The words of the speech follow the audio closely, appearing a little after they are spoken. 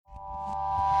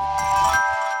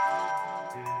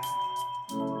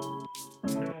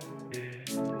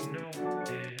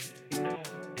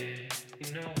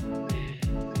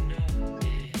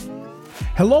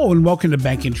Hello and welcome to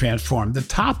Banking Transformed, the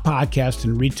top podcast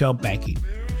in retail banking.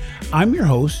 I'm your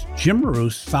host, Jim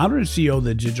Maroos, founder and CEO of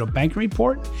the Digital Banking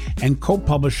Report and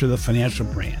co-publisher of the Financial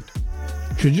Brand.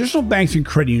 Traditional banks and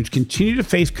credit unions continue to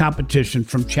face competition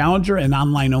from challenger and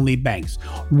online-only banks,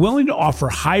 willing to offer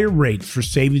higher rates for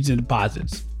savings and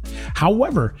deposits.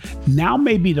 However, now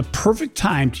may be the perfect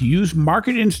time to use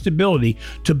market instability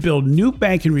to build new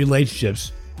banking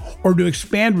relationships or to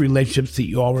expand relationships that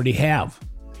you already have.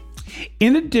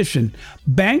 In addition,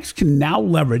 banks can now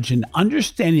leverage an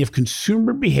understanding of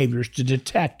consumer behaviors to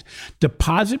detect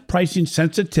deposit pricing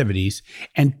sensitivities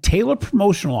and tailor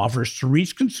promotional offers to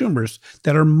reach consumers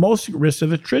that are most at risk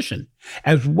of attrition,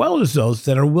 as well as those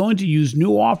that are willing to use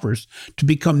new offers to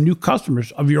become new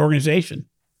customers of your organization.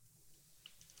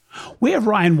 We have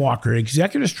Ryan Walker,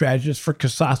 Executive Strategist for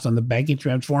Casasa on the Banking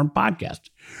Transformed podcast.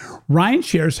 Ryan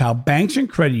shares how banks and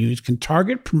credit unions can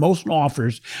target promotional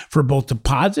offers for both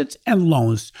deposits and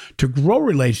loans to grow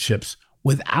relationships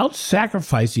without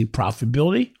sacrificing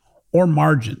profitability or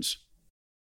margins.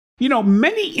 You know,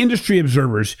 many industry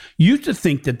observers used to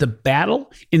think that the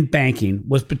battle in banking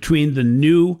was between the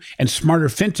new and smarter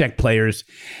fintech players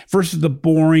versus the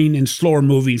boring and slower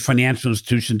moving financial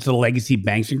institutions, the legacy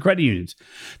banks and credit unions.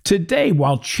 Today,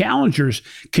 while challengers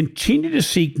continue to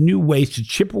seek new ways to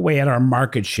chip away at our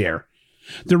market share,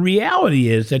 the reality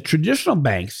is that traditional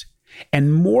banks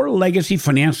and more legacy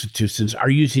financial institutions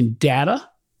are using data,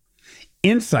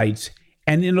 insights,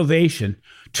 and innovation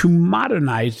to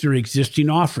modernize their existing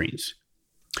offerings.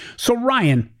 So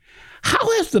Ryan, how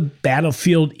has the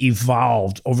battlefield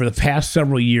evolved over the past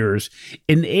several years,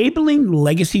 enabling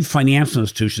legacy financial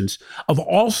institutions of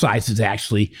all sizes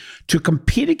actually to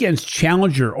compete against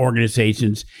challenger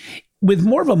organizations with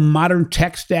more of a modern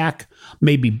tech stack,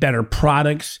 maybe better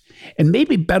products, and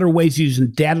maybe better ways of using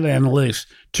data analytics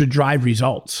to drive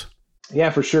results? Yeah,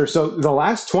 for sure. So the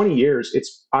last 20 years,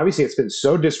 it's been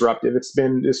so disruptive. It's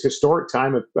been this historic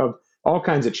time of all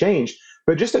kinds of change.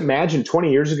 But just imagine 20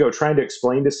 years ago trying to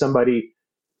explain to somebody,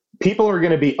 people are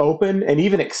going to be open and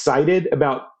even excited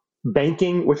about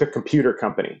banking with a computer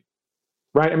company,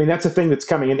 right? I mean, that's a thing that's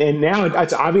coming. And now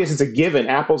it's obvious, it's a given.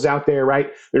 Apple's out there, right?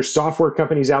 There's software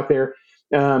companies out there.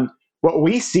 What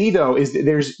we see, though, is that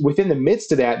there's within the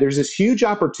midst of that, there's this huge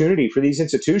opportunity for these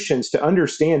institutions to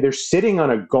understand they're sitting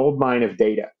on a gold mine of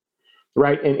data,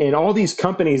 right? And all these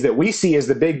companies that we see as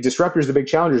the big disruptors, the big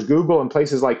challengers, Google and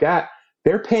places like that,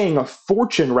 they're paying a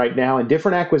fortune right now in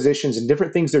different acquisitions and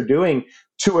different things they're doing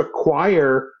to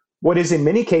acquire what is in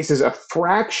many cases a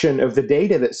fraction of the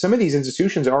data that some of these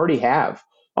institutions already have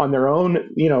on their own,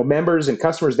 members and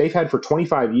customers they've had for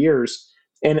 25 years.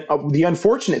 And the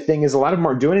unfortunate thing is a lot of them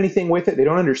aren't doing anything with it. They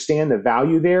don't understand the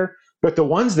value there. But the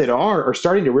ones that are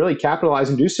starting to really capitalize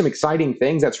and do some exciting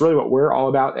things. That's really what we're all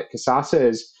about at Casasa,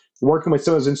 is working with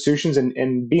some of those institutions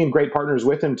and being great partners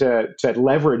with them to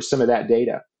leverage some of that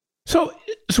data. So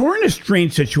we're in a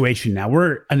strange situation now.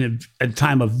 We're in a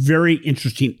time of very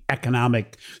interesting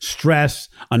economic stress,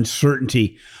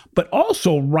 uncertainty, but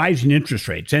also rising interest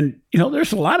rates. And,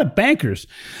 there's a lot of bankers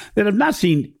that have not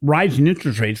seen rising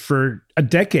interest rates for a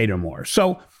decade or more.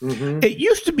 So It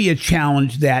used to be a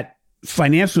challenge that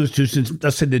financial institutions,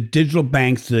 let's say the digital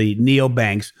banks, the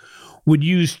neobanks, would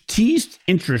use teased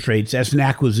interest rates as an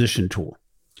acquisition tool.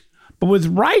 But with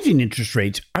rising interest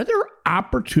rates, are there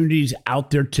opportunities out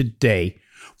there today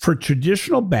for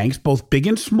traditional banks, both big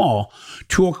and small,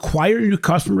 to acquire new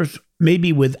customers,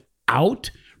 maybe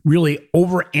without really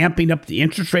over amping up the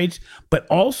interest rates, but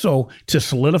also to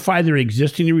solidify their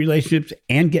existing relationships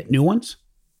and get new ones?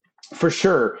 For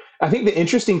sure. I think the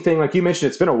interesting thing, like you mentioned,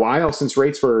 it's been a while since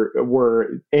rates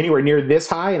were anywhere near this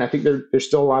high, and I think there's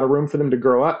still a lot of room for them to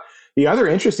grow up. The other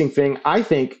interesting thing, I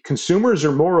think consumers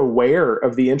are more aware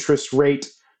of the interest rate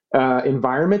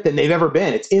environment than they've ever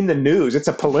been. It's in the news. It's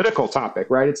a political topic,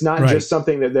 right? It's not just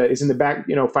something that is in the back,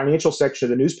 financial section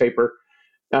of the newspaper.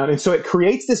 And so it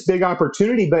creates this big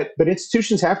opportunity, but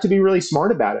institutions have to be really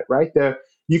smart about it, right?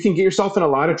 You can get yourself in a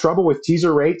lot of trouble with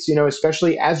teaser rates,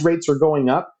 especially as rates are going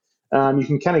up. You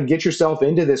can kind of get yourself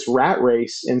into this rat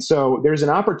race. And so there's an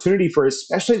opportunity for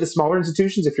especially the smaller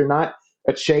institutions, if you're not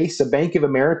a Chase, a Bank of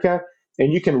America,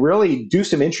 and you can really do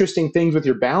some interesting things with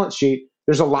your balance sheet.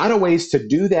 There's a lot of ways to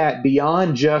do that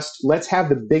beyond just let's have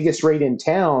the biggest rate in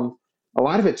town. A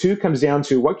lot of it too comes down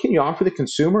to what can you offer the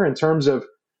consumer in terms of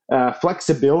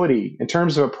flexibility, in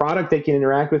terms of a product they can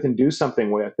interact with and do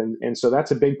something with. And so that's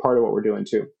a big part of what we're doing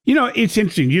too. It's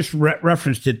interesting. You just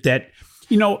referenced it that,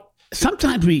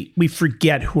 sometimes we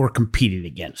forget who we're competing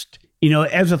against.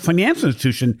 As a financial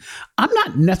institution, I'm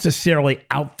not necessarily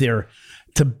out there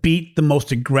to beat the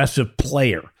most aggressive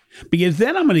player. because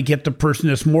then I'm going to get the person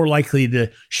that's more likely to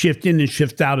shift in and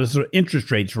shift out as the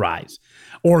interest rates rise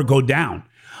or go down.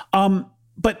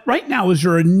 But right now, is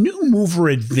there a new mover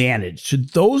advantage to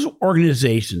those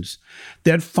organizations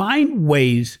that find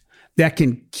ways that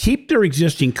can keep their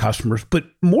existing customers, but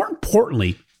more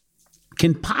importantly,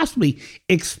 can possibly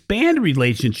expand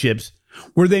relationships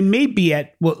where they may be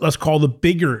at what let's call the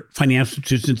bigger financial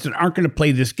institutions that aren't going to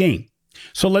play this game?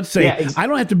 So let's say I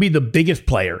don't have to be the biggest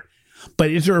player,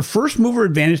 but is there a first mover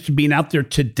advantage to being out there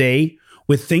today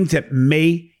with things that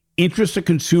may interest the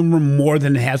consumer more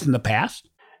than it has in the past?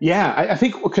 Yeah, I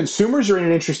think consumers are in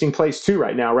an interesting place too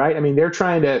right now, right? I mean, they're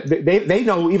trying to, they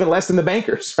know even less than the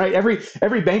bankers, right?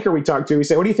 Every banker we talk to, we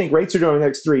say, what do you think rates are doing in the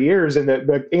next 3 years? And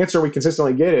the answer we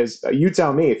consistently get is, you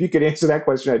tell me. If you could answer that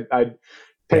question, I'd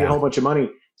pay a whole bunch of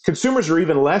money. Consumers are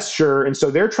even less sure. And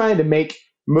so they're trying to make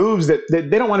moves that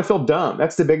they don't want to feel dumb.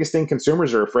 That's the biggest thing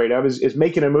consumers are afraid of is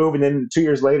making a move. And then 2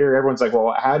 years later, everyone's like,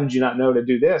 well, how did you not know to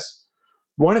do this?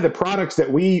 One of the products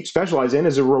that we specialize in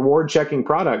is a reward checking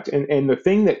product. And the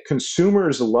thing that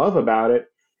consumers love about it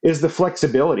is the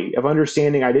flexibility of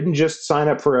understanding I didn't just sign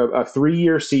up for a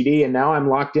 3-year CD and now I'm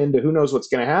locked into who knows what's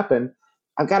going to happen.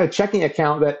 I've got a checking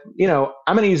account that,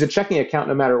 I'm going to use a checking account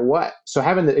no matter what. So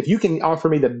if you can offer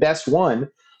me the best one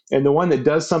and the one that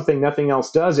does something nothing else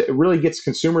does, it really gets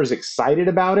consumers excited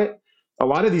about it. A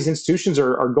lot of these institutions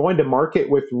are going to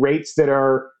market with rates that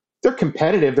they're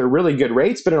competitive. They're really good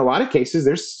rates, but in a lot of cases,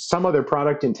 there's some other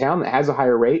product in town that has a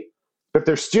higher rate, but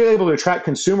they're still able to attract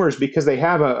consumers because they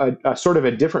have a sort of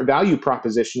a different value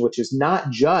proposition, which is not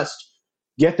just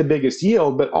get the biggest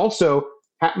yield, but also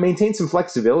maintain some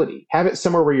flexibility. Have it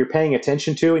somewhere where you're paying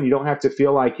attention to, and you don't have to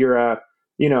feel like you're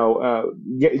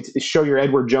show your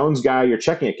Edward Jones guy your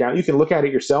checking account. You can look at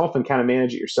it yourself and kind of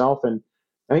manage it yourself. And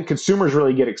I think consumers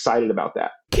really get excited about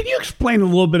that. Can you explain a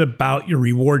little bit about your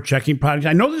reward checking product?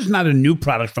 I know this is not a new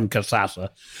product from Kasasa,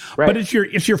 right, but it's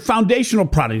your foundational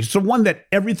product. It's the one that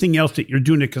everything else that you're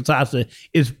doing at Kasasa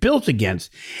is built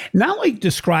against. Not only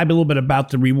describe a little bit about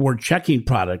the reward checking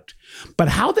product, but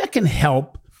how that can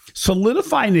help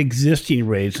solidify an existing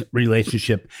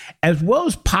relationship, as well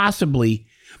as possibly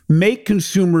make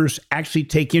consumers actually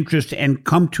take interest and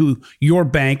come to your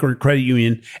bank or credit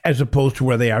union as opposed to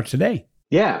where they are today.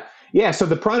 Yeah. So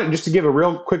the product, just to give a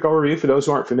real quick overview for those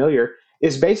who aren't familiar,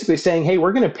 is basically saying, hey,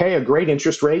 we're going to pay a great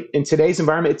interest rate. In today's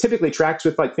environment, it typically tracks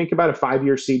with think about a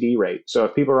 5-year CD rate. So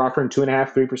if people are offering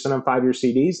 2.5%, 3% on 5-year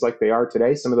CDs like they are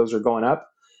today, some of those are going up.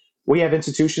 We have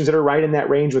institutions that are right in that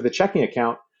range with a checking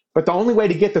account. But the only way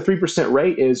to get the 3%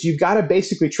 rate is you've got to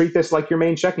basically treat this like your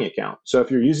main checking account. So if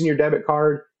you're using your debit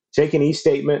card, take an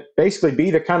e-statement, basically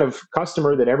be the kind of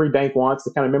customer that every bank wants,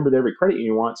 the kind of member that every credit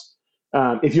union wants.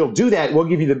 If you'll do that, we'll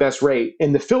give you the best rate.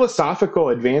 And the philosophical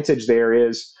advantage there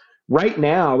is right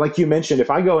now, like you mentioned, if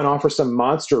I go and offer some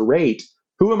monster rate,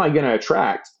 who am I going to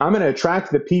attract? I'm going to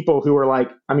attract the people who are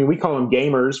we call them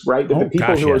gamers, right? But the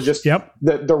people who are just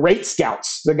the rate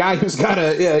scouts, the guy who's got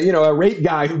a rate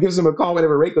guy who gives them a call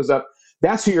whenever rate goes up.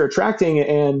 That's who you're attracting.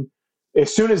 And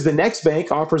as soon as the next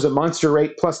bank offers a monster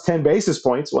rate plus 10 basis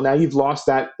points, well, now you've lost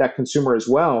that consumer as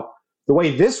well. The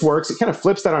way this works, it kind of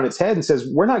flips that on its head and says,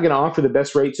 we're not going to offer the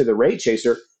best rate to the rate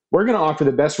chaser. We're going to offer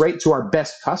the best rate to our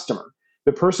best customer,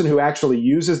 the person who actually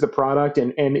uses the product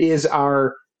and is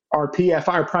our PFI,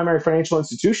 our primary financial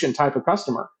institution type of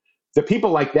customer. The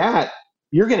people like that,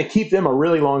 you're going to keep them a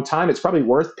really long time. It's probably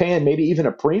worth paying maybe even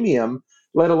a premium,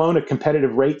 let alone a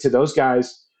competitive rate to those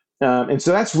guys. And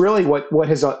so that's really what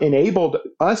has enabled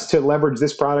us to leverage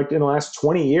this product in the last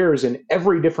 20 years in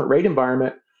every different rate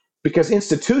environment. Because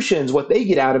institutions, what they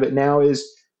get out of it now is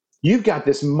you've got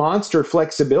this monster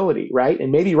flexibility, right?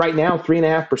 And maybe right now,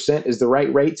 3.5% is the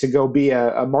right rate to go be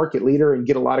a market leader and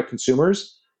get a lot of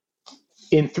consumers.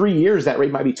 In 3 years, that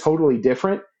rate might be totally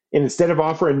different. And instead of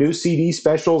offering new CD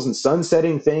specials and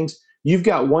sunsetting things, you've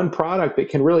got one product that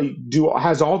can really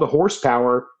has all the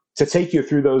horsepower to take you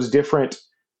through those different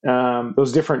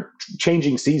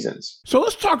changing seasons. So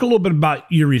let's talk a little bit about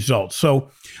your results.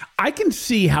 So I can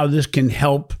see how this can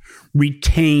help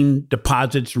retain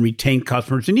deposits and retain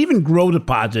customers and even grow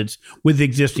deposits with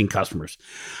existing customers.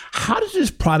 How does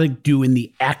this product do in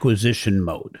the acquisition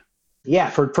mode? Yeah,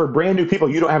 for brand new people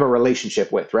you don't have a relationship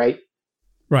with, right?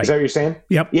 Right. Is that what you're saying?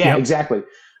 Yep. Yeah, exactly.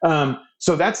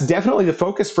 So that's definitely the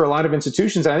focus for a lot of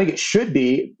institutions. And I think it should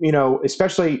be,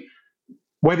 especially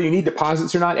whether you need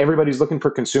deposits or not, everybody's looking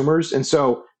for consumers. And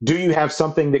so do you have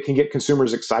something that can get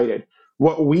consumers excited?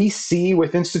 What we see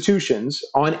with institutions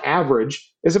on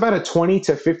average is about a 20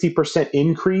 to 50%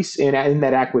 increase in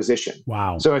that acquisition.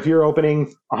 Wow. So if you're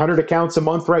opening 100 accounts a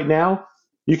month right now,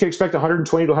 you can expect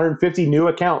 120 to 150 new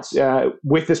accounts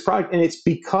with this product. And it's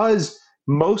because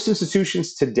most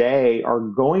institutions today are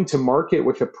going to market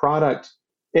with a product.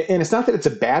 And it's not that it's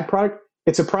a bad product.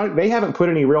 It's a product they haven't put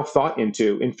any real thought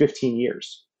into in 15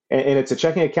 years. And it's a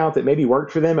checking account that maybe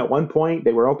worked for them at one point.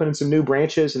 They were opening some new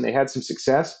branches and they had some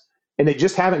success. And they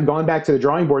just haven't gone back to the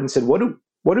drawing board and said, what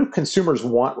do consumers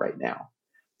want right now?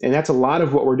 And that's a lot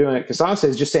of what we're doing at Kasasa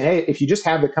is just saying, hey, if you just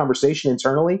have the conversation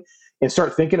internally and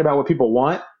start thinking about what people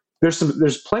want,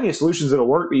 there's plenty of solutions that'll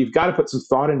work, but you've got to put some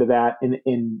thought into that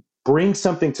and bring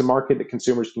something to market that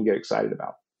consumers can get excited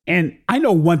about. And I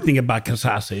know one thing about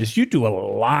Kasasa is you do a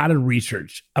lot of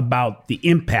research about the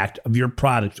impact of your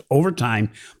products over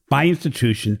time by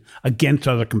institution against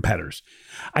other competitors.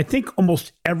 I think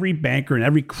almost every banker and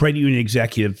every credit union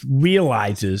executive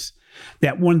realizes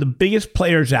that one of the biggest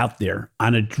players out there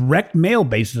on a direct mail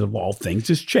basis of all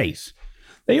things is Chase.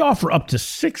 They offer up to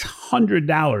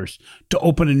 $600 to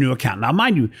open a new account. Now,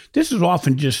 mind you, this is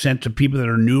often just sent to people that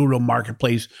are new to a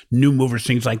marketplace, new movers,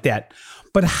 things like that.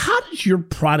 But how does your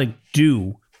product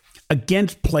do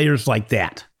against players like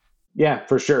that? Yeah,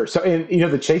 for sure. So, and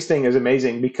the Chase thing is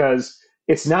amazing because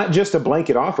it's not just a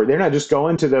blanket offer. They're not just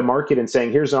going to the market and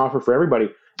saying, here's an offer for everybody.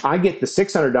 I get the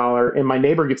 $600 and my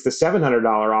neighbor gets the $700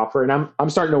 offer. And I'm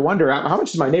starting to wonder, how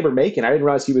much is my neighbor making? I didn't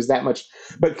realize he was that much.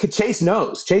 But Chase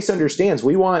knows. Chase understands.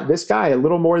 We want this guy a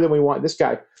little more than we want this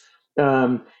guy.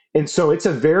 And so it's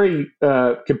a very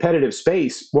competitive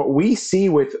space. What we see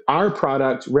with our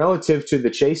product relative to the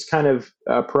Chase kind of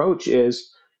approach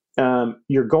is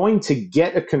you're going to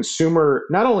get a consumer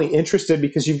not only interested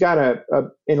because you've got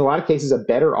in a lot of cases, a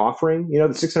better offering. The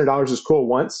 $600 is cool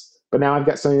once, but now I've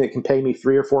got something that can pay me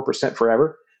 3 or 4%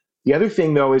 forever. The other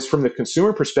thing, though, is from the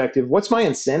consumer perspective, what's my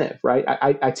incentive, right?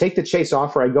 I take the Chase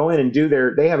offer, I go in and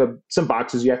they have some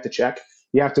boxes you have to check.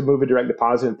 You have to move a direct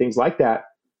deposit and things like that.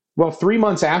 Well, 3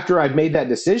 months after I've made that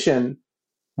decision,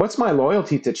 what's my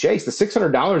loyalty to Chase? The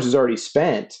 $600 is already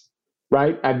spent,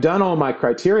 right? I've done all my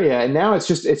criteria, and now it's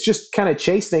just kind of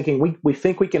Chase thinking we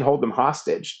think we can hold them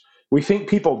hostage. We think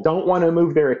people don't want to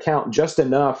move their account just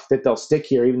enough that they'll stick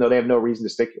here, even though they have no reason to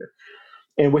stick here.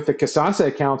 And with the Kasasa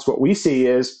accounts, what we see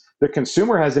is the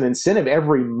consumer has an incentive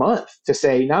every month to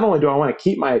say, not only do I want to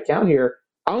keep my account here,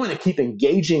 I want to keep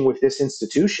engaging with this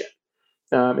institution.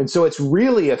 And so it's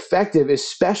really effective,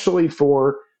 especially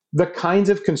for the kinds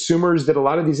of consumers that a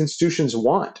lot of these institutions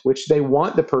want, which they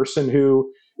want the person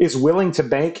who is willing to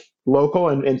bank local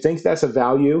and thinks that's a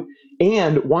value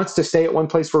and wants to stay at one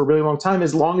place for a really long time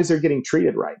as long as they're getting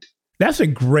treated right. That's a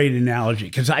great analogy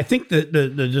because I think the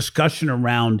discussion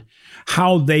around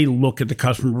how they look at the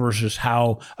customer versus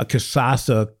how a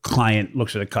Kasasa client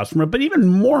looks at a customer, but even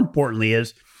more importantly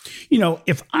is,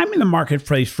 if I'm in the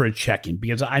marketplace for a checking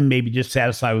because I may be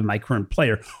dissatisfied with my current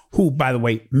player, who, by the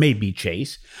way, may be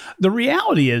Chase, the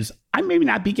reality is I may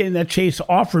not be getting that Chase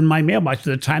offer in my mailbox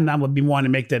at the time that I would be wanting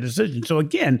to make that decision. So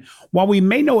again, while we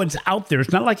may know it's out there,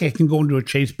 it's not like I can go into a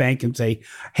Chase bank and say,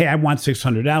 hey, I want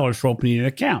 $600 for opening an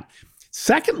account.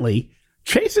 Secondly,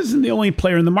 Chase isn't the only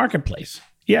player in the marketplace.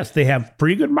 Yes, they have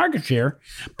pretty good market share,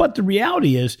 but the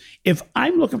reality is if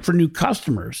I'm looking for new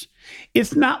customers,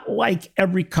 it's not like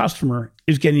every customer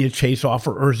is getting a Chase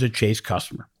offer or is a Chase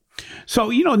customer. So,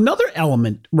 another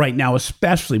element right now,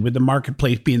 especially with the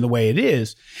marketplace being the way it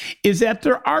is that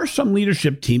there are some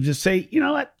leadership teams that say,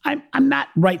 what, I'm not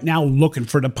right now looking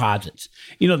for deposits.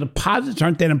 Deposits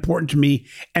aren't that important to me.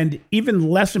 And even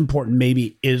less important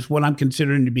maybe is what I'm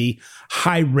considering to be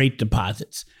high rate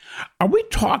deposits. Are we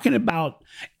talking about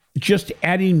just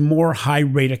adding more high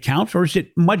rate accounts, or is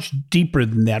it much deeper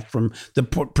than that from the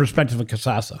perspective of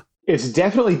Kasasa? It's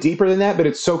definitely deeper than that, but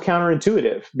it's so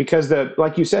counterintuitive because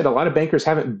like you said, a lot of bankers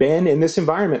haven't been in this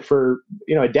environment for,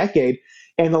 a decade.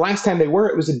 And the last time they were,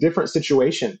 it was a different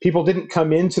situation. People didn't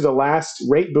come into the last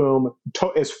rate boom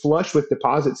as flush with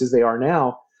deposits as they are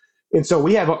now. And so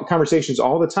we have conversations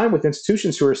all the time with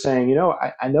institutions who are saying,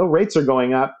 I know rates are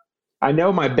going up. I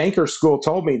know my banker school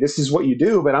told me this is what you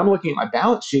do, but I'm looking at my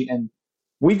balance sheet and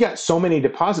we've got so many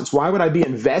deposits. Why would I be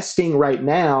investing right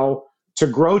now to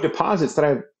grow deposits that I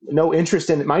have no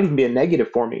interest in? It might even be a negative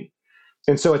for me.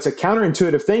 And so it's a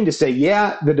counterintuitive thing to say,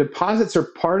 yeah, the deposits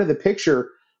are part of the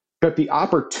picture, but the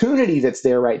opportunity that's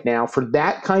there right now for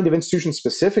that kind of institution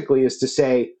specifically is to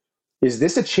say, is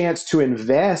this a chance to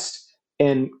invest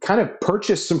and kind of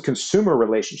purchase some consumer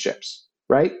relationships,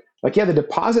 right? Like, yeah, the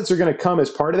deposits are going to come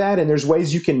as part of that. And there's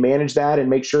ways you can manage that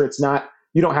and make sure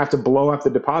you don't have to blow up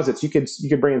the deposits. You could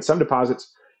bring in some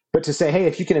deposits, but to say, hey,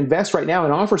 if you can invest right now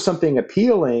and offer something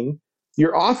appealing,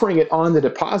 you're offering it on the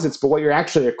deposits, but what you're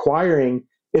actually acquiring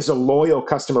is a loyal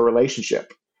customer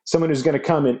relationship. someone who's going to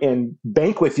come and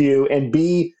bank with you and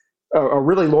be a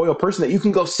really loyal person that you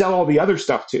can go sell all the other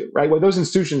stuff to, right? What those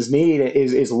institutions need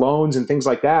is loans and things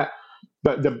like that.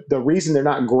 But the reason they're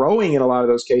not growing in a lot of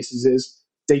those cases is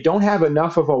they don't have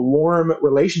enough of a warm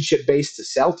relationship base to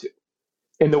sell to.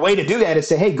 And the way to do that is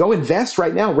say, hey, go invest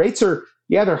right now. Rates are,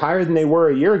 they're higher than they were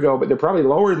a year ago, but they're probably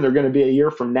lower than they're going to be a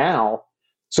year from now.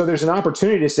 So there's an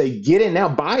opportunity to say, get in now,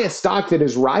 buy a stock that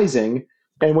is rising.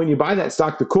 And when you buy that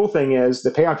stock, the cool thing is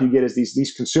the payoff you get is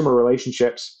these consumer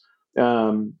relationships,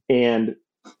 and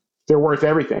they're worth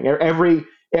everything.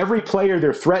 Every player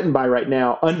they're threatened by right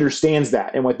now understands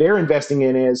that. And what they're investing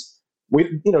in is,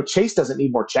 Chase doesn't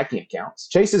need more checking accounts.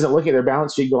 Chase isn't looking at their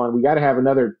balance sheet going, we got to have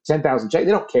another 10,000 checks.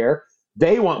 They don't care.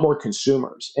 They want more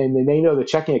consumers, and then they know the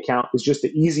checking account is just the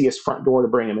easiest front door to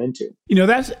bring them into.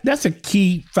 That's a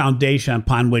key foundation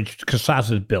upon which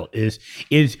Kasasa is built. Is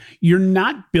you're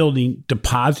not building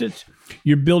deposits,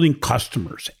 you're building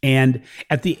customers, and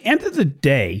at the end of the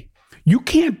day, you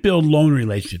can't build loan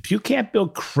relationships, you can't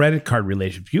build credit card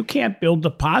relationships, you can't build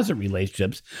deposit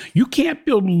relationships, you can't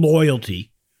build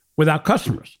loyalty without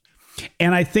customers.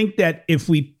 And I think that if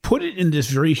we put it in this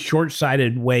very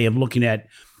short-sighted way of looking at,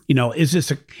 is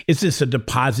this a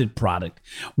deposit product?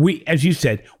 We, as you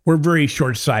said, we're very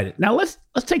short-sighted. Now let's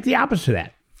take the opposite of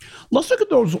that. Let's look at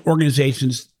those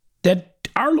organizations that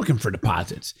are looking for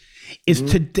deposits. Is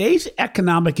today's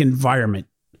economic environment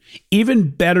even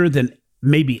better than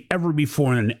maybe ever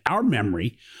before in our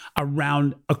memory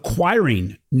around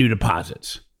acquiring new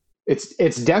deposits?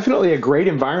 It's definitely a great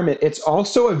environment. It's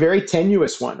also a very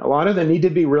tenuous one. A lot of them need to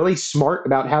be really smart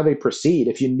about how they proceed.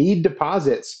 If you need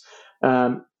deposits,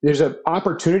 there's an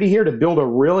opportunity here to build a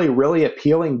really, really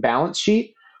appealing balance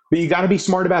sheet, but you got to be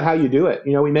smart about how you do it.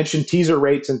 We mentioned teaser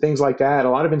rates and things like that. A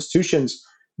lot of institutions,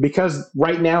 because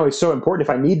right now is so important.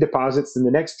 If I need deposits, then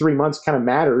the next 3 months kind of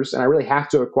matters, and I really have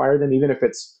to acquire them, even if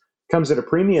it's comes at a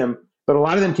premium. But a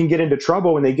lot of them can get into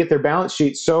trouble when they get their balance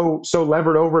sheet so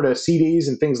levered over to CDs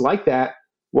and things like that.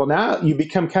 Well, now you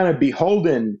become kind of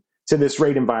beholden to this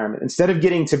rate environment. Instead of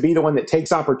getting to be the one that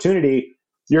takes opportunity,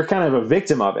 you're kind of a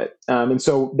victim of it. And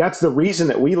so that's the reason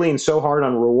that we lean so hard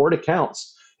on reward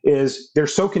accounts, is they're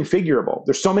so configurable.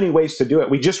 There's so many ways to do it.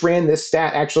 We just ran this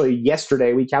stat actually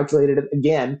yesterday. We calculated it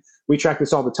again. We track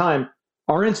this all the time.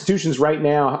 Our institutions right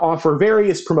now offer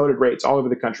various promoted rates all over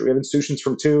the country. We have institutions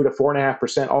from 2 to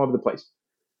 4.5% all over the place.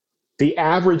 The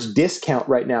average discount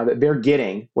right now that they're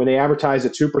getting when they advertise a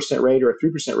 2% rate or a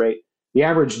 3% rate, the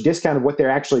average discount of what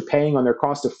they're actually paying on their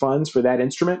cost of funds for that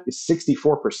instrument is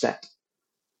 64%.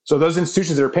 So those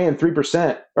institutions that are paying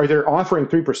 3%, or they're offering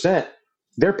 3%,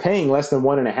 they're paying less than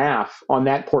 1.5% on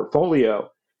that portfolio.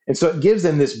 And so it gives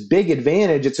them this big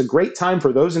advantage. It's a great time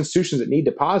for those institutions that need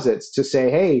deposits to say,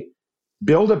 hey,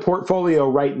 build a portfolio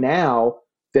right now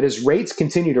that as rates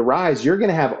continue to rise, you're going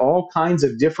to have all kinds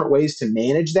of different ways to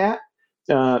manage that.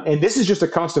 And this is just a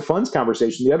cost of funds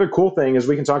conversation. The other cool thing is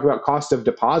we can talk about cost of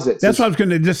deposits. That's what I was going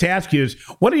to just ask you is,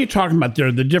 what are you talking about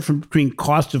there, the difference between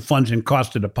cost of funds and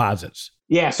cost of deposits?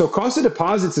 Yeah, so cost of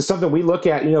deposits is something we look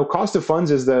at. Cost of funds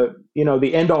is the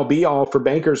end all be all for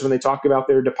bankers when they talk about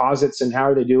their deposits and how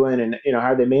are they doing and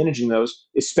how are they managing those,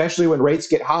 especially when rates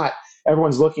get hot.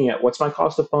 Everyone's looking at what's my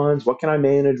cost of funds, what can I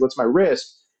manage, what's my risk?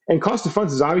 And cost of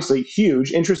funds is obviously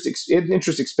huge. Interest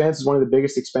expense is one of the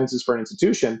biggest expenses for an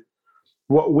institution.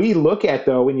 What we look at,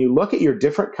 though, when you look at your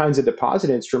different kinds of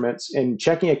deposit instruments, and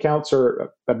checking accounts are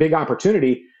a big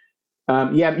opportunity.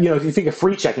 If you think of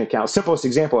free checking account, simplest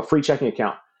example, a free checking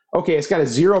account. Okay, it's got a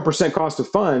 0% cost of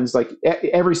funds. Like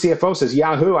every CFO says,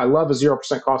 Yahoo, I love a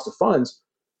 0% cost of funds.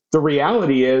 The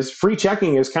reality is free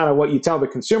checking is kind of what you tell the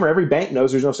consumer. Every bank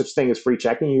knows there's no such thing as free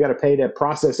checking. You got to pay to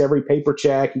process every paper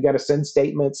check. You got to send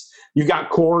statements. You got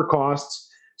core costs.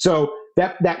 So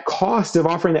that cost of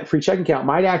offering that free checking account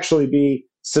might actually be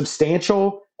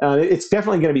substantial. It's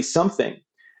definitely going to be something.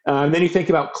 And then you think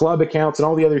about club accounts and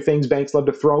all the other things banks love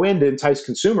to throw in to entice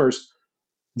consumers.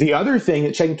 The other thing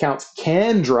that checking accounts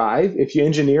can drive, if you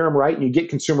engineer them right and you get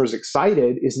consumers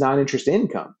excited, is non-interest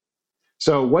income.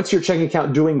 So what's your checking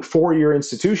account doing for your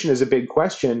institution is a big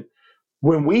question.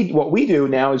 What we do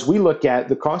now is we look at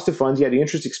the cost of funds, the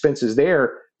interest expenses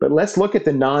there, but let's look at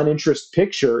the non-interest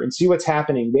picture and see what's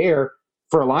happening there.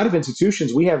 For a lot of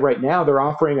institutions we have right now, they're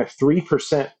offering a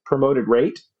 3% promoted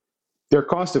rate. Their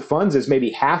cost of funds is maybe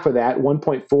half of that,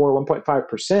 1.4,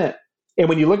 1.5%. And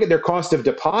when you look at their cost of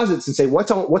deposits and say,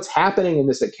 what's happening in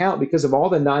this account because of all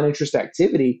the non-interest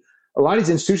activity, a lot of these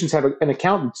institutions have an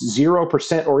account that's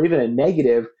 0% or even a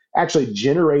negative, actually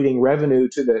generating revenue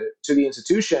to the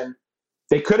institution.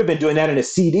 They could have been doing that in a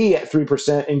CD at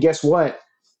 3%. And guess what?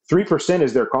 3%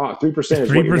 is their cost. 3% is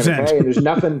what you're going to 3%. pay. And there's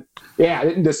nothing.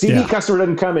 Yeah. The CD customer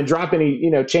doesn't come and drop any,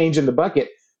 change in the bucket.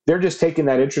 They're just taking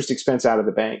that interest expense out of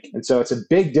the bank. And so it's a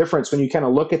big difference when you kind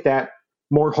of look at that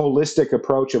more holistic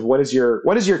approach of what is your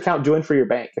account doing for your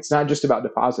bank? It's not just about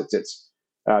deposits. It's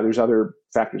there's other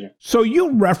factors in. So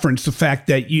you referenced the fact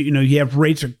that you have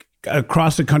rates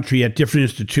across the country at different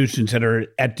institutions that are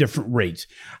at different rates.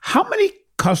 How many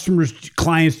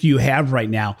clients do you have right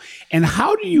now? And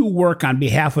how do you work on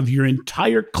behalf of your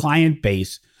entire client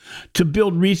base to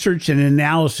build research and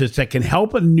analysis that can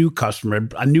help a new customer,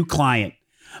 a new client,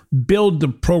 build the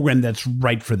program that's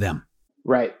right for them?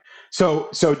 Right. So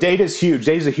data is huge.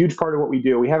 Data is a huge part of what we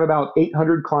do. We have about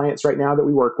 800 clients right now that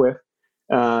we work with.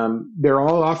 They're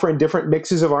all offering different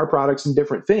mixes of our products and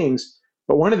different things.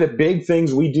 But one of the big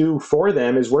things we do for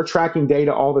them is we're tracking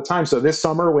data all the time. So this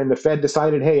summer, when the Fed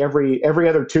decided, hey, every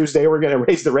other Tuesday, we're going to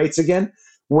raise the rates again,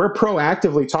 we're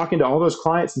proactively talking to all those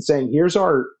clients and saying, here's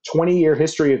our 20-year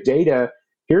history of data.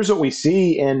 Here's what we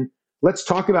see. And let's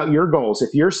talk about your goals.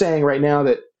 If you're saying right now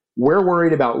that we're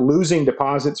worried about losing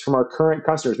deposits from our current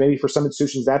customers, maybe for some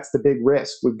institutions, that's the big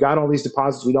risk. We've got all these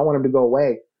deposits. We don't want them to go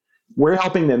away. We're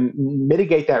helping them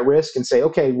mitigate that risk and say,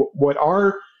 okay, what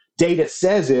our data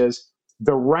says is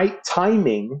the right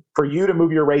timing for you to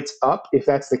move your rates up, if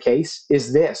that's the case,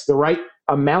 is this. The right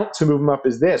amount to move them up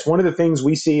is this. One of the things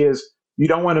we see is you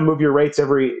don't want to move your rates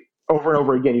over and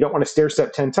over again. You don't want to stair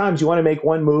step 10 times. You want to make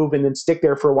one move and then stick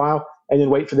there for a while and then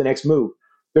wait for the next move.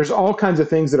 There's all kinds of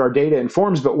things that our data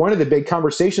informs, but one of the big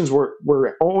conversations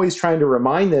we're always trying to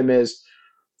remind them is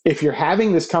if you're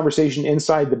having this conversation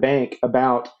inside the bank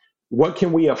about what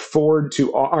can we afford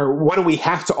to, or what do we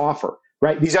have to offer,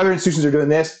 right? These other institutions are doing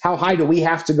this. How high do we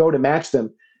have to go to match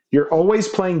them? You're always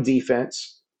playing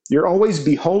defense. You're always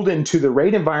beholden to the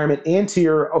rate environment and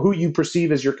to who you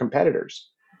perceive as your competitors.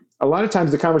 A lot of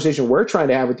times the conversation we're trying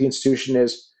to have with the institution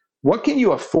is, what can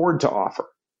you afford to offer?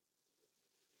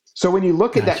 So when you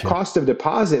look at that cost of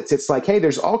deposits, it's like, hey,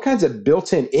 there's all kinds of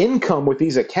built-in income with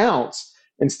these accounts.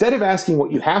 Instead of asking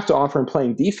what you have to offer and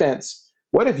playing defense,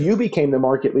 what if you became the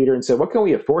market leader and said, what can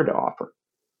we afford to offer?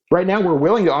 Right now, we're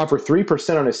willing to offer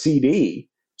 3% on a CD.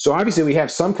 So obviously, we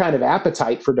have some kind of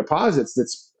appetite for deposits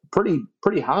that's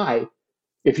pretty high.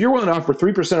 If you're willing to offer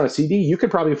 3% on a CD, you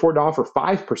could probably afford to offer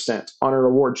 5% on a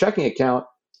reward checking account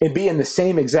and be in the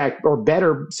same exact or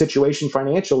better situation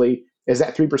financially as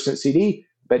that 3% CD.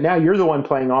 But now you're the one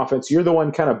playing offense. You're the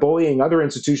one kind of bullying other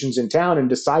institutions in town and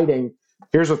deciding,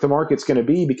 here's what the market's going to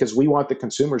be because we want the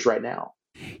consumers right now.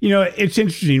 It's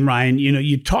interesting, Ryan.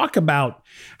 You talk about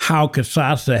how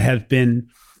Kasasa has been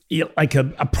like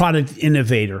a product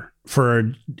innovator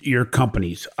for your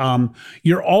companies.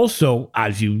 You're also,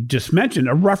 as you just mentioned,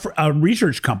 a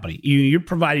research company. You're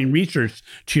providing research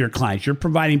to your clients. You're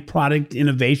providing product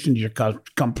innovation to your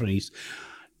companies.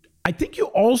 I think you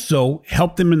also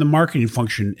help them in the marketing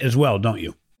function as well, don't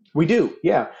you? We do,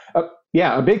 yeah.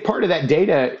 A big part of that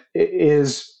data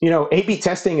is, A/B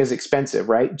testing is expensive,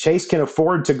 right? Chase can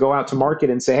afford to go out to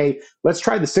market and say, hey, let's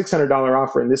try the $600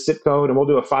 offer in this zip code, and we'll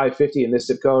do a $550 in this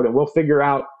zip code, and we'll figure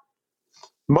out.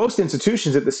 Most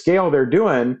institutions at the scale they're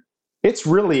doing, it's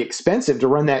really expensive to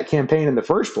run that campaign in the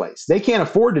first place. They can't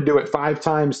afford to do it 5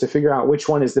 times to figure out which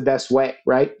one is the best way,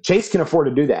 right? Chase can afford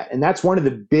to do that. And that's one of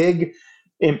the big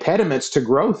impediments to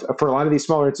growth for a lot of these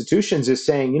smaller institutions is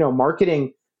saying,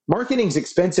 marketing's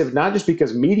expensive, not just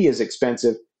because media is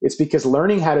expensive, it's because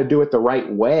learning how to do it the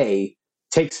right way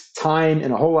takes time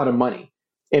and a whole lot of money.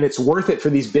 And it's worth it for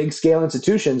these big scale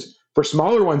institutions. For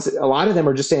smaller ones, a lot of them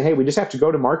are just saying, hey, we just have to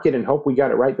go to market and hope we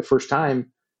got it right the first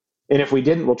time. And if we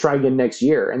didn't, we'll try again next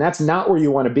year. And that's not where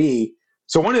you want to be.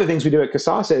 So one of the things we do at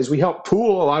Kasasa is we help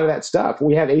pool a lot of that stuff.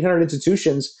 We have 800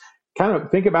 institutions, kind of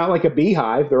think about like a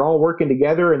beehive. They're all working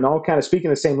together and all kind of speaking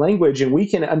the same language. And we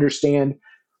can understand,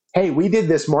 hey, we did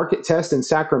this market test in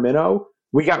Sacramento.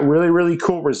 We got really, really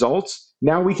cool results.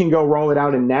 Now we can go roll it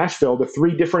out in Nashville to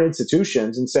 3 different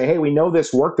institutions and say, hey, we know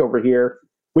this worked over here.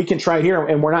 We can try here,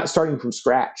 and we're not starting from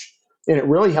scratch. And it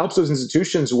really helps those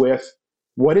institutions with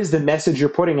what is the message you're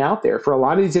putting out there. For a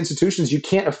lot of these institutions, you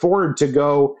can't afford to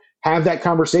go have that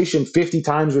conversation 50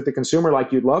 times with the consumer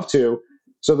like you'd love to.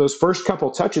 So those first couple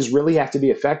touches really have to be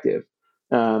effective.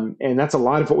 And that's a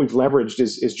lot of what we've leveraged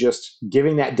is just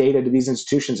giving that data to these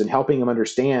institutions and helping them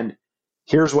understand,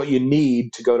 here's what you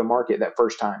need to go to market that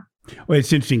first time. Well,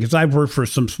 it's interesting because I've worked for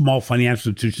some small financial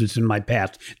institutions in my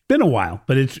past. It's been a while,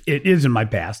 but it is in my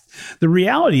past. The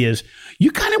reality is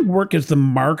you kind of work as the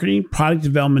marketing, product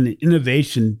development, and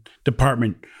innovation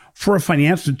department for a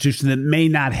financial institution that may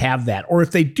not have that. Or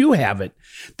if they do have it,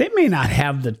 they may not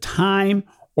have the time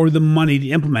or the money to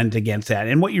implement against that.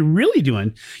 And what you're really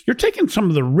doing, you're taking some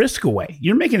of the risk away.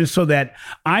 You're making it so that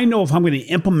I know if I'm going to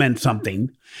implement something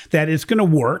that it's going to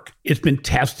work, it's been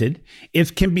tested,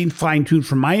 it can be fine-tuned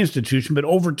for my institution, but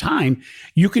over time,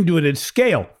 you can do it at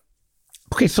scale.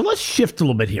 Okay, so let's shift a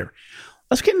little bit here.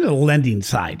 Let's get into the lending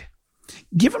side.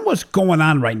 Given what's going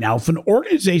on right now, if an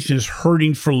organization is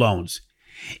hurting for loans,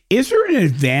 is there an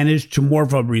advantage to more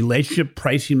of a relationship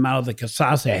pricing model that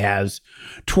Kasasa has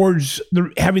towards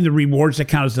having the rewards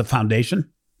account as the foundation?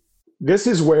 This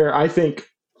is where I think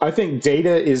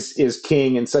data is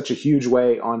king in such a huge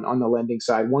way on the lending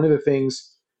side. One of the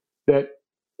things that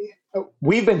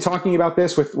we've been talking about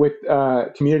this with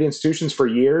community institutions for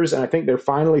years, and I think they're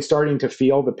finally starting to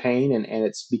feel the pain, and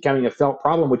it's becoming a felt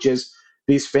problem, which is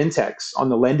these fintechs on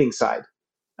the lending side.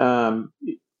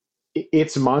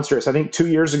 It's monstrous. I think 2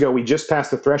 years ago, we just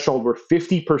passed the threshold where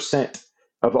 50%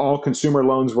 of all consumer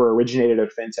loans were originated at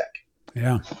fintech.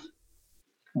 Yeah.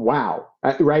 Wow.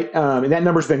 Right. And that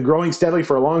number's been growing steadily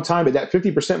for a long time, but that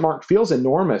 50% mark feels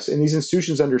enormous, and these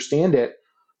institutions understand it.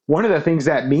 One of the things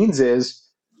that means is,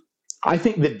 I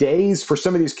think the days for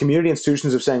some of these community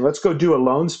institutions of saying, let's go do a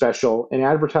loan special and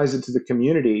advertise it to the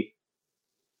community.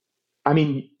 I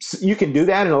mean, you can do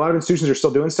that, and a lot of institutions are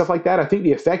still doing stuff like that. I think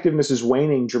the effectiveness is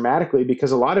waning dramatically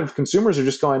because a lot of consumers are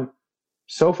just going,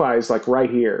 SoFi is like right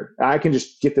here. I can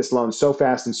just get this loan so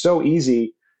fast and so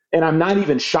easy, and I'm not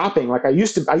even shopping like I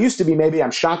used to. I used to be, maybe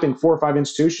I'm shopping 4 or 5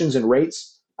 institutions and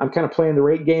rates. I'm kind of playing the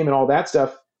rate game and all that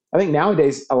stuff. I think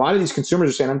nowadays a lot of these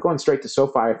consumers are saying, I'm going straight to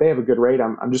SoFi. If they have a good rate,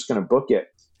 I'm just going to book it.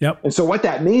 Yep. And so what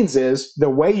that means is the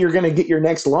way you're going to get your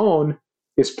next loan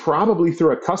is probably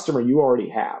through a customer you already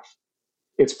have.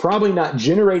 It's probably not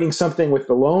generating something with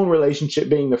the loan relationship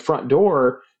being the front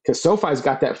door, because SoFi's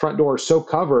got that front door so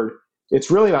covered. It's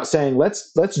really about saying,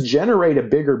 let's generate a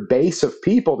bigger base of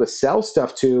people to sell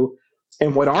stuff to.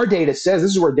 And what our data says,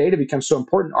 this is where data becomes so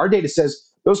important. Our data says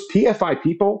those PFI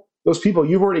people, those people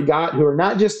you've already got who are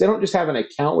not just, they don't just have an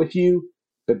account with you,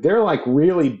 but they're like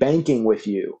really banking with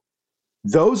you.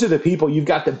 Those are the people you've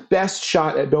got the best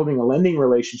shot at building a lending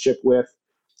relationship with.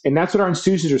 And that's what our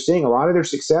institutions are seeing. A lot of their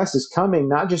success is coming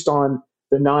not just on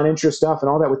the non-interest stuff and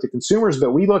all that with the consumers,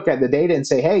 but we look at the data and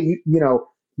say, hey,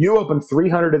 you opened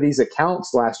 300 of these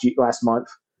accounts last month.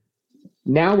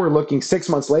 Now we're looking 6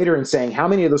 months later and saying, how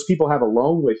many of those people have a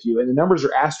loan with you? And the numbers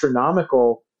are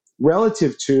astronomical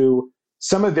relative to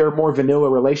some of their more vanilla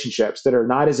relationships that are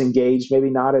not as engaged, maybe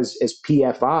not as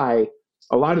PFI.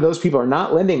 A lot of those people are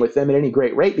not lending with them at any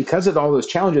great rate because of all those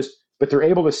challenges, but they're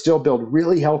able to still build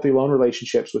really healthy loan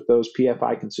relationships with those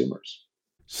PFI consumers.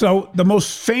 So the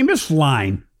most famous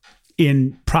line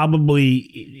in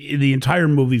probably the entire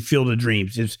movie Field of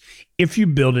Dreams is, if you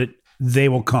build it, they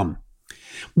will come.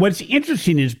 What's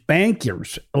interesting is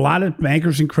bankers, a lot of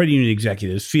bankers and credit union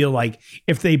executives feel like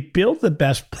if they build the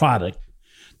best product,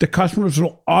 the customers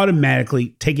will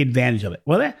automatically take advantage of it.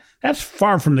 Well, that's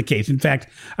far from the case. In fact,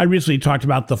 I recently talked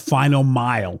about the final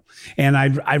mile, and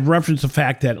I've referenced the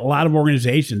fact that a lot of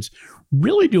organizations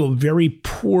really do a very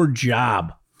poor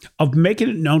job of making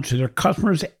it known to their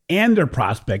customers and their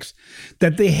prospects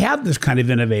that they have this kind of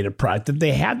innovative product, that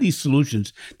they have these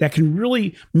solutions that can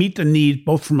really meet the needs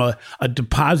both from a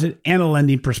deposit and a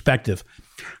lending perspective.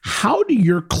 How do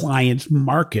your clients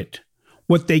market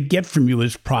what they get from you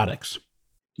as products?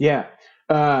 Yeah.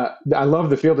 I love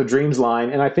the Field of Dreams line.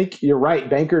 And I think you're right.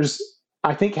 Bankers,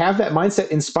 I think, have that mindset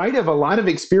in spite of a lot of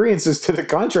experiences to the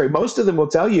contrary. Most of them will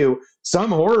tell you some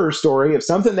horror story of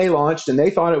something they launched and they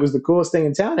thought it was the coolest thing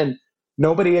in town and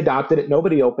nobody adopted it,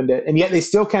 nobody opened it. And yet they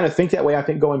still kind of think that way, I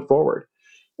think, going forward.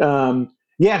 So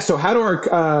how do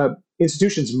our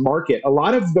institutions market? A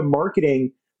lot of the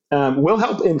marketing will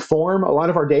help inform. A lot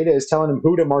of our data is telling them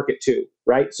who to market to,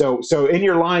 right? So in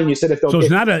your line, you said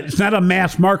it's not a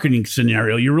mass marketing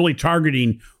scenario. You're really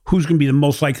targeting who's going to be the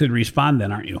most likely to respond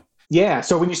then, aren't you? Yeah.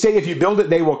 So when you say if you build it,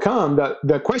 they will come,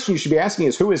 the question you should be asking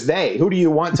is, who is they? Who do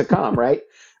you want to come, right?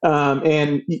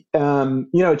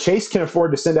 Chase can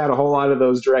afford to send out a whole lot of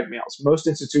those direct mails. Most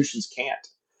institutions can't.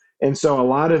 And so a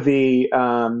lot of the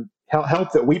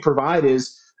help that we provide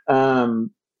is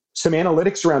some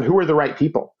analytics around who are the right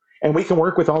people. And we can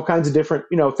work with all kinds of different,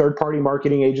 third-party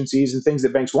marketing agencies and things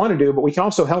that banks want to do, but we can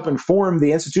also help inform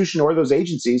the institution or those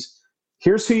agencies.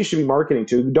 Here's who you should be marketing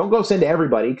to. Don't go send to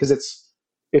everybody because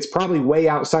it's probably way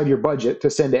outside your budget to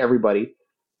send to everybody.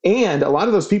 And a lot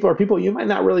of those people are people you might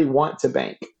not really want to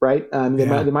bank, right? They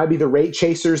might be the rate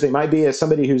chasers. They might be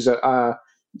somebody who's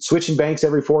switching banks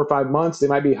every 4 or 5 months. They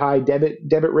might be high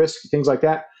debit risk, things like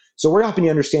that. So we're helping you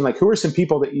understand, like, who are some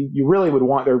people that you really would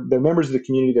want. They're members of the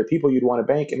community. They're people you'd want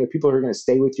to bank, and they're people who are going to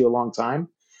stay with you a long time.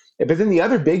 But then the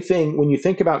other big thing, when you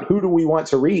think about who do we want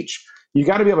to reach, you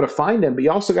got to be able to find them, but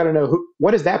you also got to know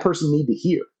what does that person need to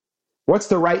hear? What's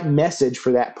the right message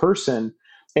for that person?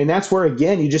 And that's where,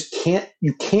 again,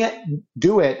 you can't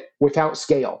do it without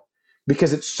scale,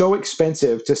 because it's so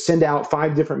expensive to send out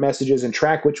 5 different messages and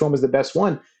track which one was the best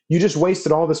one. You just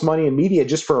wasted all this money in media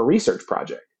just for a research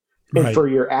project. Right. And for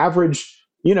your average,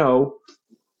 $300,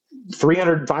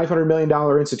 $500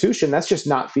 million institution, that's just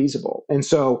not feasible. And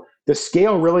so the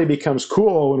scale really becomes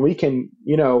cool when we can,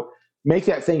 make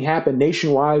that thing happen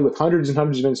nationwide with hundreds and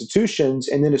hundreds of institutions.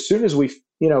 And then as soon as we,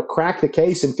 crack the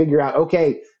case and figure out,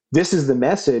 okay, this is the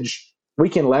message, we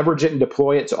can leverage it and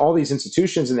deploy it to all these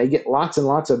institutions, and they get lots and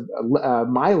lots of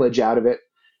mileage out of it,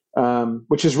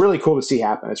 which is really cool to see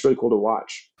happen. It's really cool to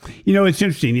watch. It's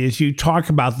interesting as you talk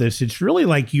about this. It's really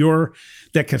like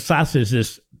that Casasa is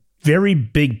this very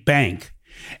big bank,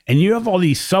 and you have all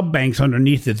these sub banks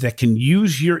underneath it that can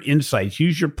use your insights,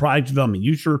 use your product development,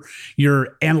 use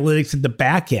your analytics at the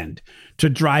back end to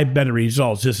drive better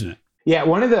results, isn't it? Yeah,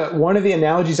 one of the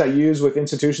analogies I use with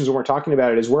institutions when we're talking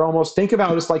about it is think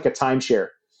about it like a timeshare,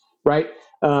 right?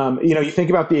 You think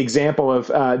about the example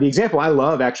I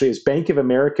love actually is Bank of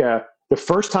America. The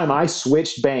first time I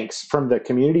switched banks from the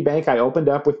community bank I opened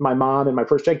up with my mom and my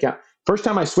first checking account, first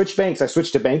time I switched banks, I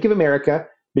switched to Bank of America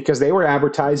because they were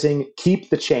advertising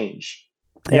keep the change.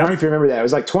 And I don't know if you remember that. It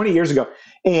was like 20 years ago.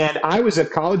 And I was a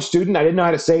college student. I didn't know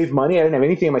how to save money. I didn't have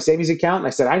anything in my savings account. And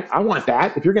I said, I want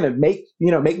that. If you're going to make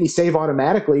me save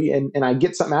automatically and I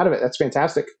get something out of it, that's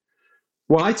fantastic.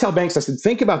 Well, I tell banks, I said,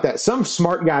 think about that. Some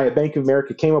smart guy at Bank of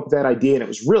America came up with that idea, and it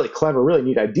was really clever, really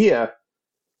neat idea.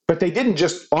 But they didn't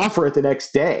just offer it the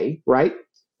next day, right?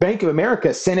 Bank of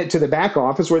America sent it to the back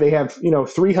office where they have,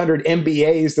 300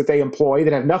 MBAs that they employ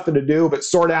that have nothing to do but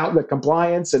sort out the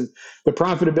compliance and the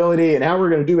profitability and how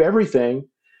we're going to do everything.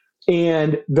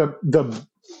 And the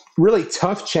really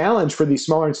tough challenge for these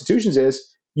smaller institutions is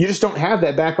you just don't have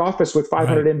that back office with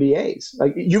 500 right. MBAs.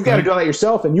 Like you've got to do that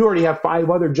yourself, and you already have 5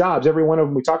 other jobs. Every one of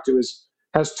them we talk to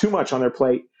has too much on their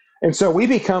plate. And so we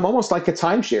become almost like a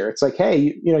timeshare. It's like,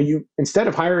 hey, you instead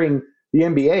of hiring the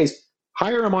MBAs,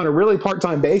 hire them on a really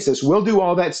part-time basis. We'll do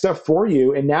all that stuff for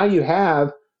you. And now you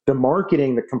have the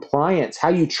marketing, the compliance, how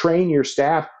you train your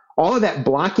staff, all of that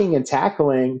blocking and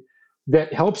tackling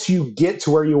that helps you get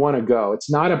to where you want to go. It's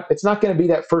not going to be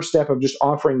that first step of just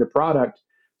offering the product.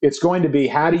 It's going to be,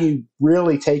 how do you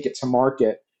really take it to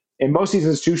market? And most of these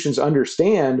institutions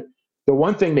understand the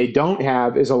one thing they don't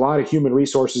have is a lot of human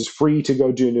resources free to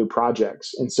go do new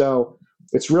projects. And so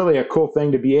it's really a cool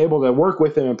thing to be able to work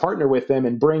with them and partner with them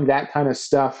and bring that kind of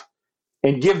stuff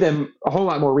and give them a whole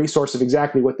lot more resource of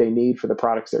exactly what they need for the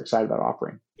products they're excited about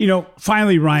offering.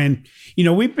 Finally, Ryan,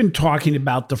 we've been talking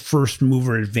about the first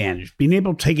mover advantage, being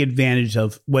able to take advantage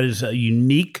of what is a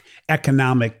unique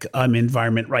economic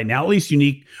environment right now, at least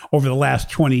unique over the last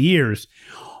 20 years.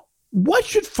 What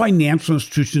should financial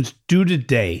institutions do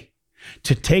today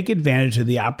to take advantage of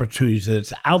the opportunities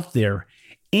that's out there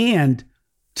and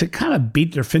to kind of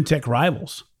beat their fintech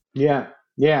rivals? Yeah.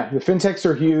 The fintechs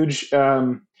are huge.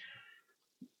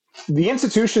 The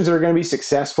institutions that are going to be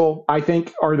successful, I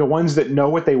think, are the ones that know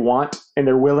what they want and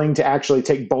they're willing to actually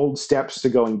take bold steps to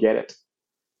go and get it.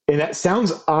 And that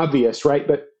sounds obvious, right?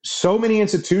 But so many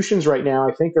institutions right now,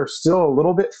 I think, are still a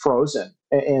little bit frozen.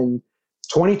 And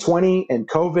 2020 and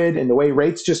COVID and the way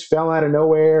rates just fell out of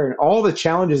nowhere and all the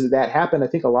challenges that happened, I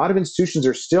think a lot of institutions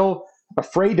are still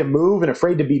afraid to move and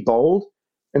afraid to be bold.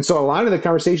 And so a lot of the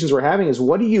conversations we're having is,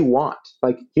 what do you want?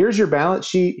 Like, here's your balance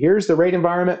sheet. Here's the rate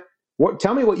environment.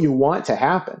 Tell me what you want to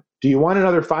happen. Do you want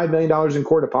another $5 million in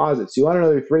core deposits? Do you want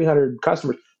another 300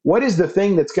 customers? What is the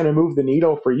thing that's going to move the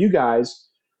needle for you guys?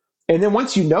 And then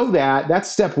once you know that,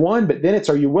 that's step one. But then it's,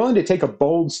 are you willing to take a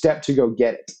bold step to go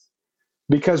get it?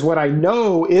 Because what I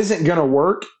know isn't going to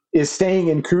work is staying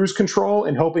in cruise control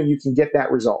and hoping you can get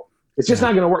that result. It's just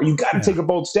not going to work. You got to take a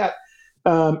bold step.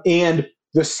 And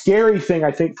the scary thing,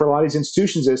 I think, for a lot of these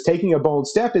institutions is taking a bold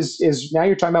step is now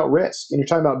you're talking about risk and you're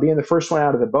talking about being the first one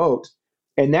out of the boat.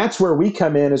 And that's where we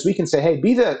come in, is we can say, hey,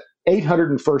 be the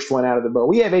 801st one out of the boat.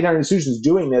 We have 800 institutions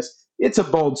doing this. It's a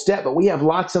bold step, but we have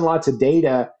lots and lots of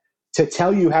data to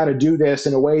tell you how to do this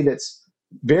in a way that's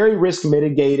very risk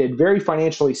mitigated, very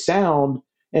financially sound,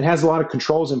 and has a lot of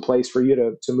controls in place for you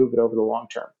to move it over the long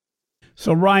term.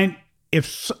 So Ryan,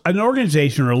 if an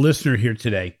organization or a listener here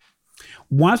today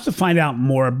wants to find out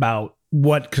more about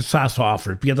what Casasa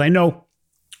offers, because I know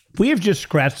we have just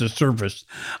scratched the surface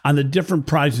on the different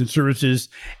products and services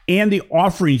and the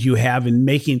offerings you have in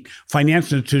making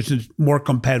financial institutions more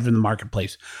competitive in the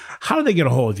marketplace. How do they get a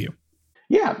hold of you?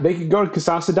 Yeah, they can go to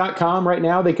Kasasa.com right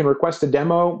now. They can request a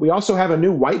demo. We also have a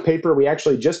new white paper we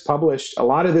actually just published. A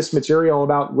lot of this material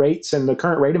about rates and the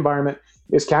current rate environment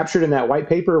is captured in that white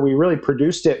paper. We really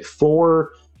produced it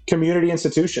for community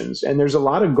institutions. And there's a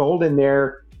lot of gold in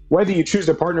there. Whether you choose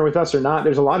to partner with us or not,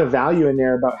 there's a lot of value in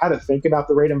there about how to think about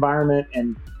the rate environment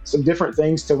and some different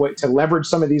things to leverage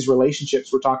some of these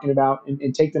relationships we're talking about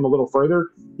and take them a little further.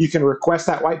 You can request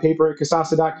that white paper at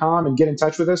Kasasa.com and get in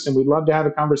touch with us, and we'd love to have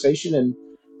a conversation. And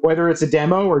whether it's a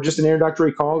demo or just an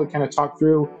introductory call to kind of talk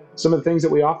through some of the things that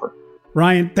we offer.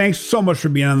 Ryan, thanks so much for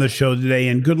being on the show today,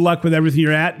 and good luck with everything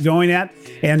you're going at.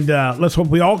 And let's hope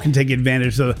we all can take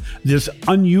advantage of this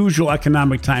unusual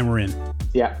economic time we're in.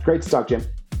 Yeah, great to talk, Jim.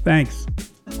 Thanks.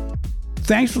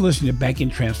 Thanks for listening to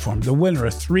Banking Transformed, the winner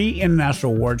of 3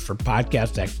 international awards for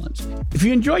podcast excellence. If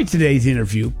you enjoyed today's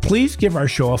interview, please give our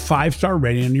show a 5-star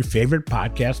rating on your favorite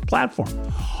podcast platform.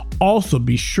 Also,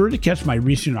 be sure to catch my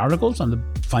recent articles on the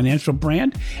financial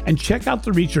brand and check out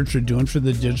the research we're doing for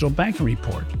the Digital Banking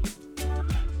Report.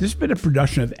 This has been a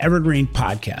production of Evergreen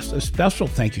Podcast. A special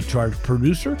thank you to our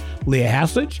producer, Leah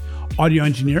Haslage, audio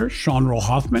engineer, Sean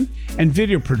Roll-Hoffman, and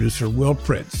video producer, Will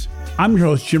Pritz. I'm your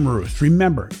host, Jim Roos.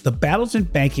 Remember, the battles in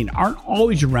banking aren't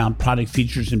always around product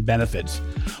features and benefits,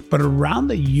 but around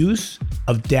the use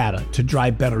of data to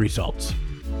drive better results.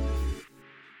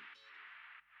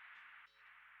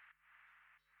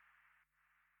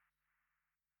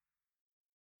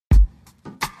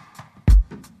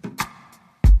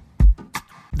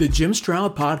 The Jim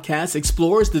Stroud Podcast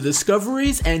explores the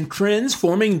discoveries and trends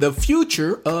forming the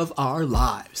future of our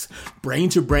lives.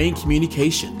 Brain-to-brain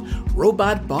communication,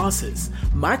 robot bosses,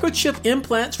 microchip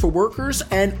implants for workers,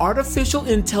 and artificial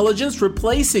intelligence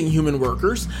replacing human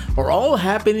workers are all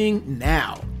happening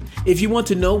now. If you want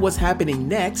to know what's happening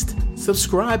next,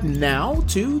 subscribe now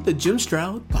to the Jim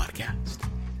Stroud Podcast.